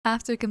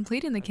After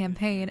completing the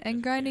campaign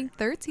and grinding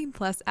 13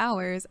 plus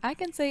hours, I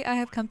can say I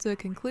have come to a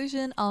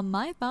conclusion on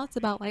my thoughts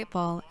about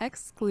Lightfall,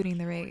 excluding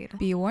the raid.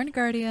 Be warned,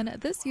 Guardian,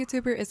 this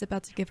YouTuber is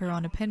about to give her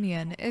own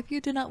opinion. If you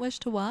do not wish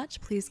to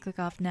watch, please click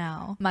off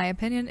now. My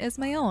opinion is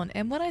my own,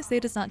 and what I say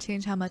does not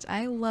change how much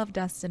I love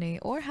Destiny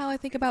or how I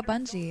think about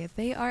Bungie.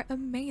 They are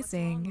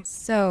amazing.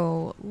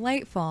 So,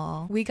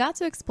 Lightfall. We got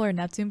to explore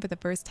Neptune for the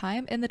first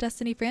time in the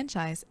Destiny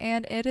franchise,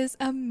 and it is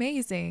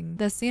amazing.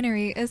 The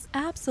scenery is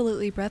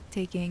absolutely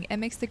breathtaking and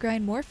makes the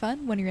grind more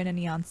fun when you're in a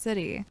neon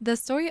city. The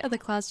story of the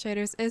Cloud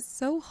Striders is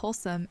so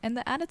wholesome, and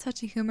the added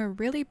touch of humor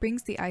really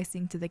brings the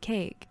icing to the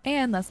cake.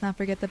 And let's not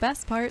forget the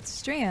best part,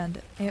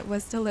 Strand. It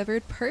was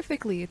delivered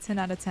perfectly, 10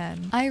 out of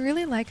 10. I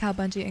really like how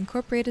Bungie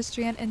incorporated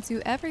Strand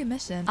into every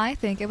mission. I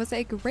think it was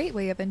a great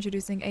way of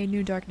introducing a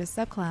new Darkness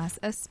subclass,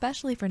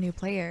 especially for new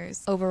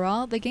players.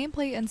 Overall, the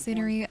gameplay and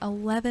scenery,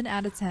 11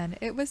 out of 10.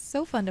 It was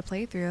so fun to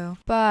play through.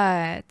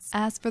 But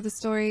as for the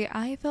story,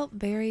 I felt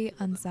very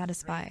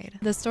unsatisfied.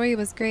 The story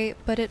was great,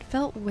 but it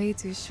felt way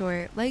too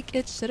short, like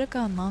it should have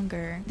gone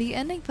longer. The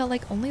ending felt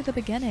like only the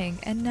beginning,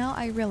 and now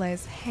I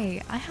realize,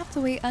 hey, I have to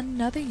wait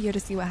another year to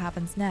see what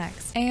happens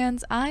next.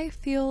 And I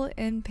feel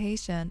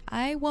impatient.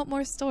 I want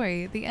more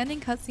story. The ending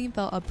cutscene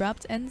felt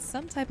abrupt in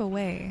some type of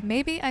way.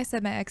 Maybe I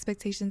set my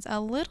expectations a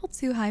little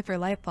too high for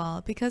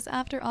Lightfall, because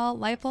after all,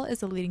 Lightfall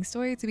is a leading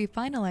story to be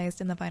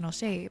finalized in the final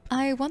shape.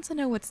 I want to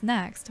know what's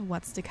next,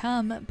 what's to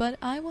come, but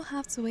I will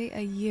have to wait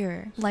a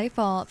year.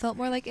 Lightfall felt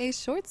more like a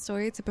short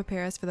story to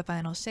prepare us for the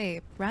final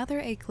shape, rather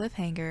a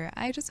cliffhanger.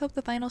 I just hope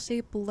the final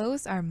shape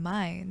blows our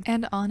mind.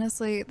 And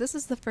honestly, this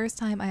is the first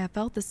time I have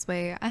felt this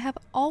way. I have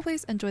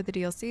always enjoyed the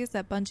DLCs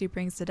that Bungie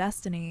brings to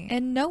Destiny.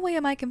 In no way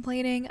am I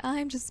complaining,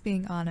 I'm just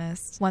being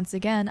honest. Once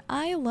again,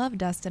 I love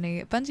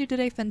Destiny. Bungie did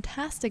a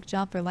fantastic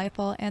job for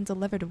Lightfall and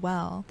delivered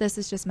well. This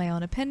is just my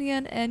own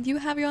opinion, and you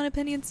have your own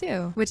opinion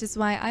too, which is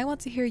why I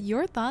want to hear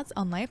your thoughts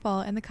on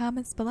Lightfall in the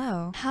comments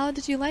below. How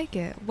did you like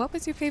it? What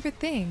was your favorite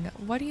thing?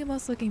 What are you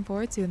most looking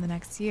forward to in the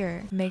next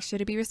year? Make sure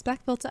to be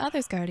respectful to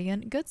others,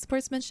 Guardian. Good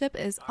sportsmanship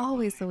is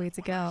always the way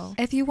to go.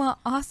 If you want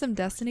awesome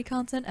Destiny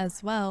content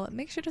as well,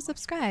 make sure to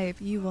subscribe.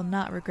 You will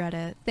not regret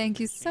it. Thank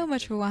you so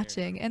much for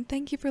watching, and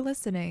thank you for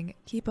listening.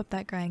 Keep up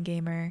that grind,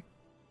 gamer.